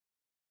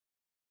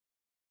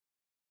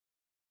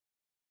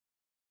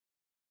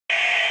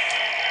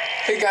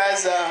Hey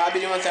guys, I'll be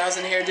doing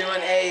 1000 here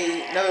doing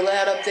another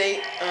layout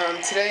update.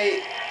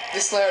 Today,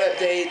 this layout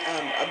update,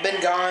 I've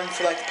been gone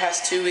for like the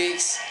past 2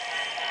 weeks,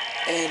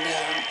 and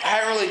I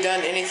haven't really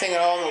done anything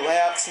at all in the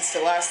layout since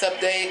the last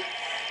update,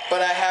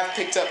 but I have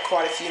picked up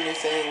quite a few new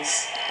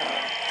things.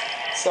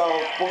 So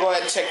we'll go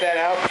ahead and check that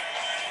out.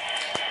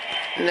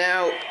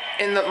 Now,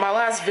 in my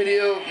last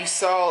video, you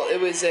saw it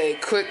was a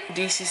quick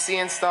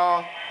DCC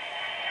install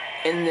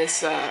in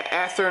this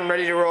Athearn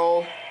Ready to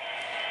Roll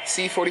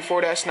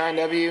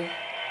C44-9W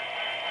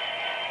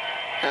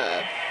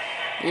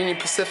Union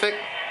Pacific.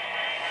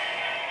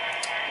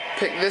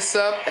 Picked this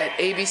up at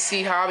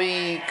ABC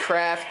Hobby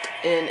Craft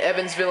in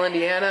Evansville,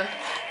 Indiana.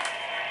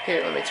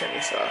 Here, let me turn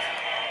this off.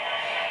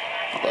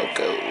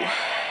 Logo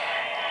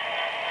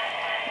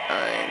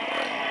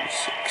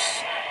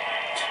 916.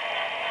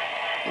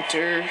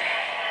 Enter.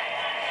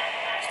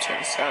 Let's turn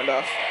the sound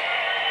off.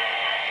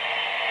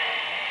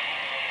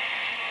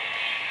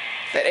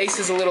 That Ace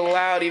is a little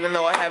loud, even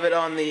though I have it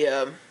on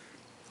the,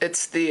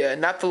 it's the,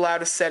 not the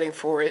loudest setting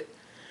for it,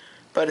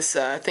 but it's,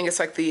 I think it's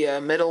like the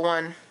middle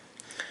one.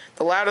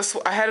 The loudest,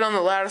 I had it on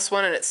the loudest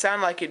one, and it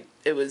sounded like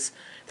it was,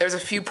 there's a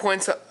few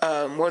points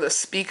where the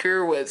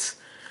speaker was,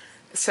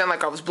 it sounded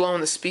like I was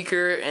blowing the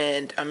speaker,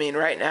 and, I mean,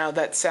 right now,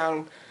 that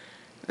sound,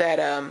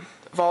 that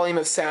volume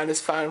of sound is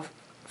fine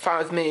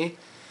with me,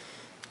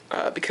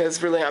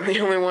 because really I'm the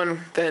only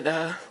one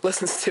that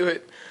listens to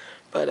it.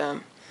 But,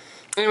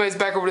 anyways,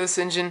 back over to this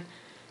engine.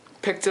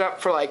 Picked it up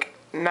for like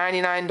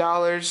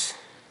 $99.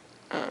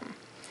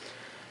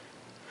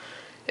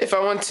 If I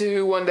want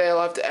to, one day I'll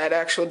have to add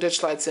actual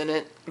ditch lights in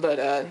it. But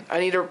I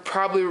need to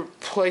probably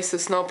replace the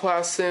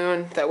snowplow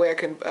soon. That way I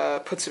can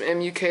put some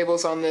MU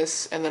cables on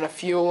this, and then a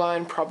fuel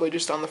line probably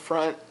just on the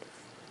front,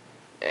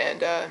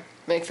 and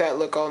make that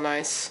look all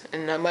nice.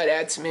 And I might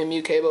add some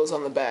MU cables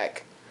on the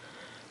back.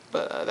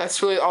 But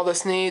that's really all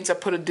this needs. I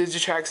put a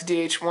Digitrax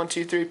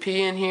DH123P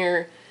in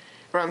here.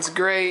 Runs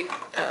great.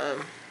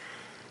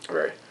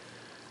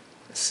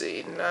 Let's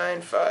see,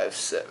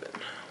 957.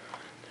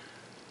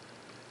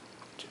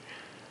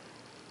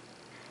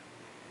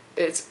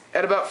 It's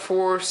at about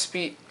 5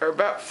 speed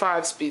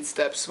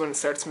steps when it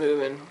starts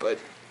moving, but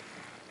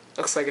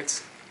looks like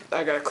it's,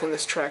 I gotta clean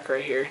this track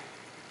right here.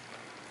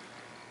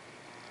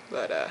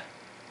 But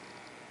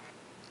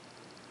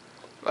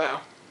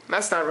wow,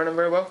 that's not running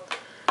very well.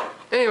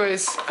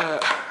 Anyways,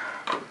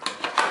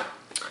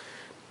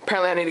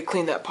 apparently I need to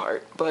clean that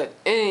part, but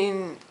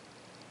let's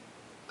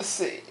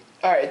see.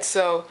 Alright,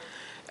 so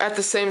at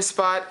the same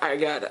spot, I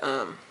got,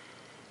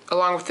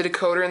 along with the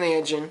decoder and the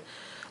engine,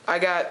 I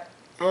got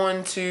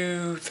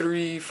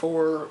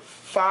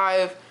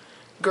 5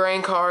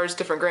 grain cars,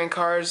 different grain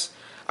cars.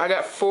 I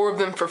got 4 of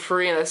them for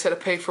free, and I said I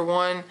paid for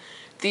 1.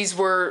 These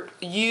were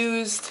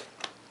used,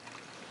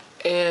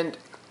 and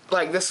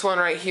like this one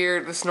right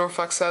here, this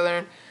Norfolk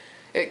Southern,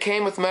 it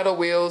came with metal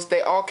wheels. They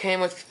all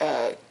came with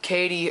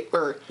Katy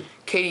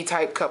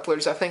type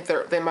couplers. I think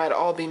they might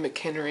all be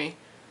McHenry.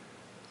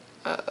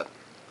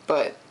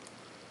 But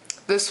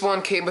this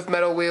one came with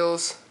metal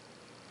wheels,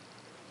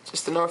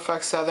 just the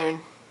Norfolk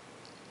Southern.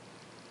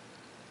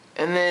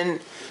 And then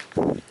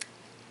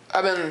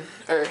I've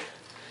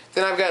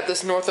got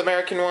this North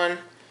American one.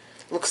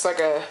 Looks like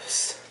a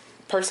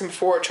person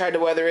before it tried to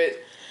weather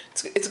it.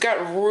 It's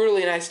got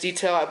really nice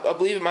detail. I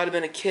believe it might have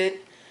been a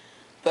kit,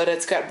 but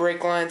it's got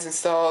brake lines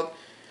installed.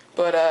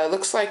 But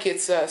looks like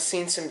it's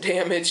seen some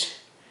damage.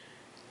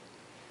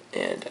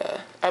 And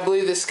I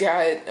believe this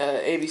guy at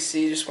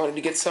ABC just wanted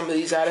to get some of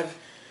these out of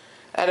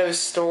his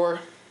store.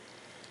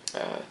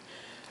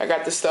 I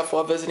got this stuff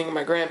while visiting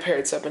my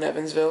grandparents up in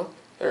Evansville.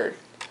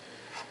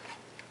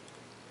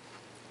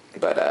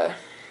 But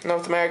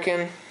North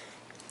American,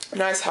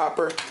 nice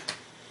hopper.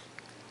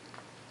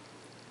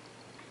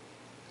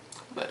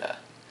 But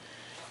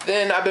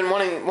then I've been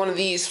wanting one of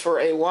these for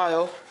a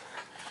while.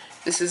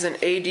 This is an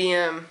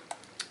ADM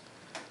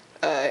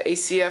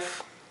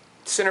ACF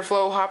center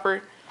flow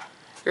hopper.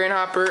 Grain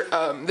hopper.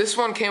 This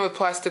one came with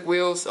plastic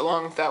wheels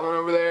along with that one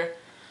over there.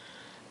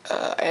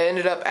 I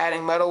ended up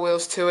adding metal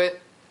wheels to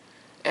it,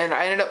 and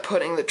I ended up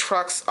putting the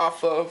trucks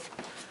off of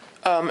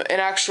an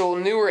actual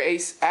newer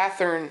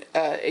Athearn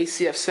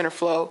ACF center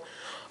flow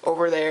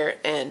over there,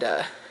 and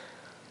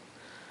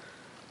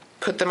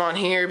put them on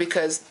here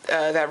because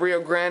that Rio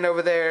Grande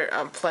over there,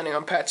 I'm planning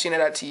on patching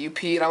it out to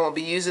UP, and I won't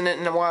be using it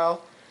in a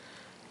while.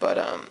 But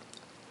I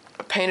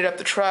painted up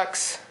the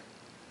trucks.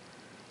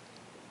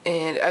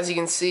 And as you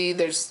can see,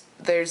 there's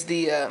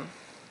the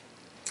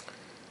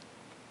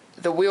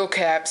wheel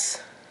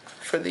caps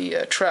for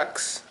the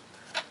trucks,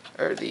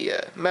 or the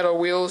metal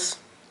wheels,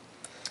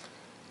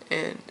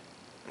 and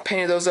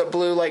painted those up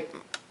blue like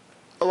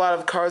a lot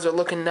of cars are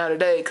looking now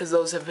today, because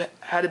those have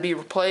had to be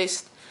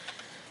replaced.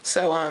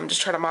 So I'm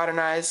just trying to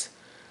modernize.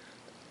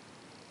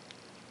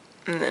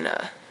 And then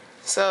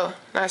so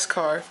nice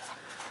car.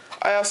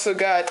 I also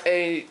got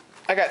I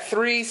got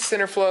 3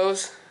 center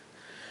flows.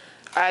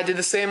 I did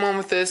the same one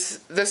with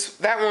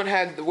that one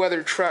had the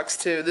weathered trucks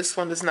too. This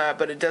one does not,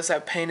 but it does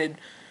have painted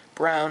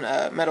brown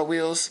metal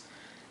wheels.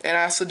 And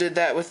I also did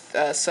that with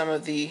some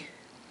of the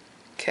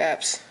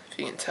caps, if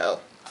you can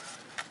tell.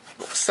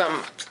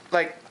 Some,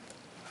 like,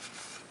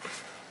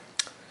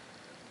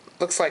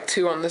 looks like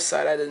 2 on this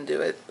side. I didn't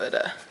do it,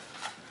 but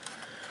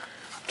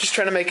just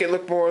trying to make it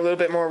look a little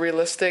bit more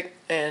realistic,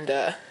 and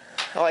I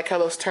like how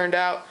those turned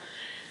out.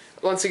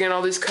 Once again,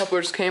 all these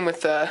couplers came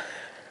with,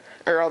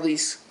 or all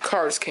these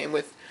cars came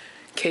with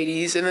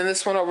KDs, and then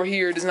this one over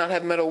here does not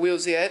have metal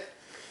wheels yet,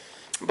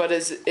 but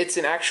it's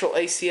an actual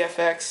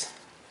ACFX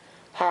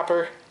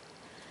hopper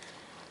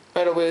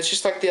metal wheels,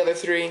 just like the other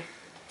 3.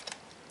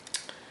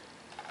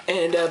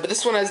 And but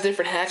this one has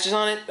different hatches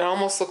on it. It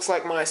almost looks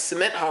like my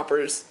cement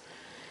hoppers.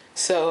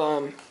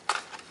 So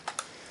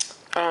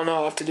I don't know.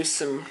 I'll have to do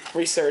some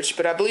research,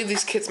 but I believe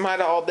these kits might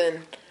have all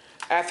been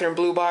Athearn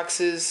Blue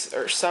boxes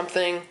or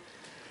something,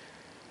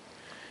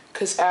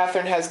 because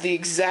Athearn has the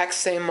exact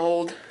same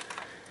mold,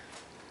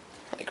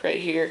 like right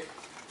here,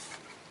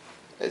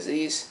 as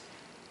these.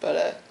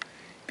 But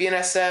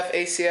BNSF,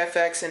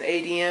 ACFX, and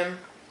ADM.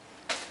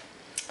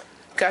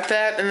 Got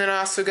that, and then I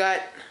also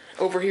got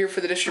over here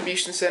for the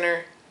distribution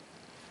center,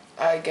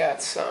 I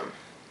got some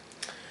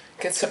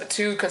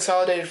 2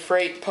 consolidated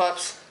freight pup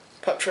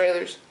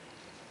trailers.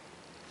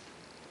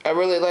 I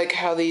really like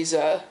how these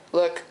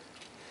look.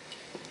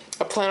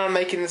 I plan on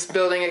making this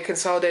building a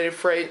consolidated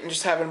freight and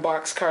just having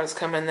box cars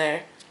come in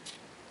there.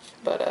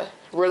 But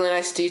really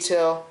nice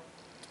detail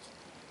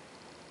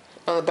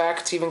on the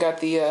back. It's even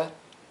got the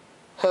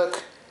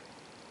hook.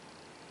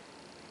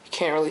 You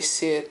can't really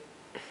see it,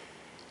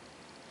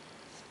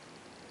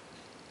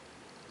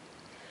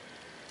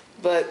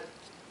 but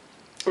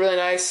really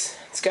nice.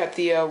 It's got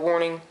the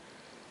warning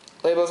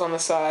labels on the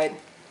side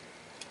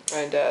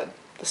and the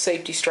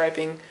safety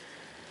striping.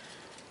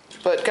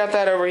 But got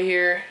that over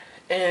here,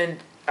 and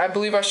I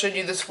believe I showed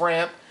you this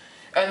ramp,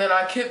 and then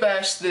I kit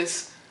bashed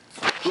this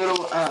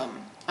little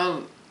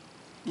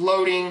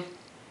loading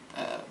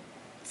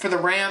for the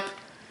ramp.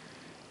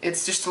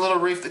 It's just a little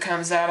roof that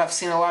comes out. I've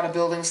seen a lot of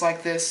buildings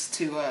like this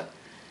to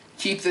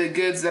keep the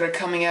goods that are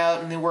coming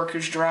out and the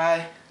workers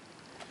dry.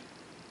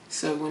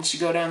 So once you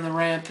go down the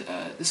ramp,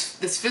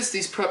 this fits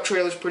these prep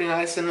trailers pretty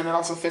nice, and then it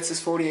also fits this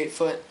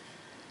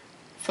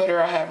 48-footer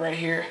I have right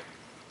here.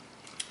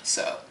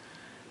 So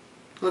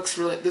looks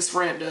really, this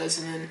ramp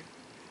does, and then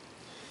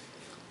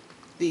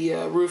the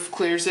roof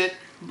clears it.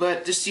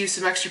 But just use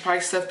some extra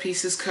pike stuff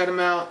pieces, cut them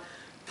out,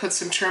 put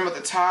some trim at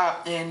the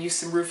top, and use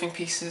some roofing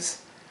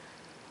pieces.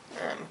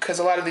 Because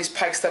a lot of these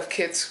pike stuff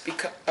kits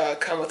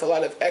come with a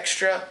lot of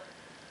extra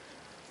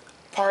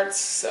parts,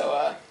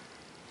 so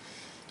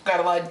got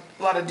a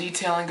lot of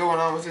detailing going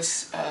on with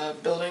this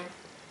building.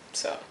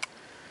 So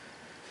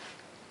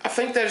I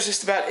think that is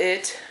just about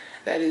it.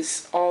 That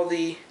is all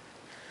the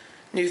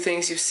new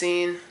things you've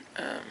seen.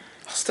 I'll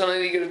still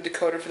need to get a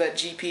decoder for that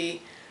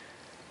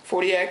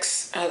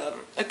GP40X.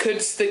 I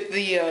could stick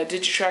the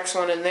Digitrax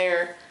one in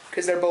there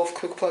because they're both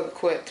quick plug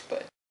equipped,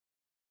 but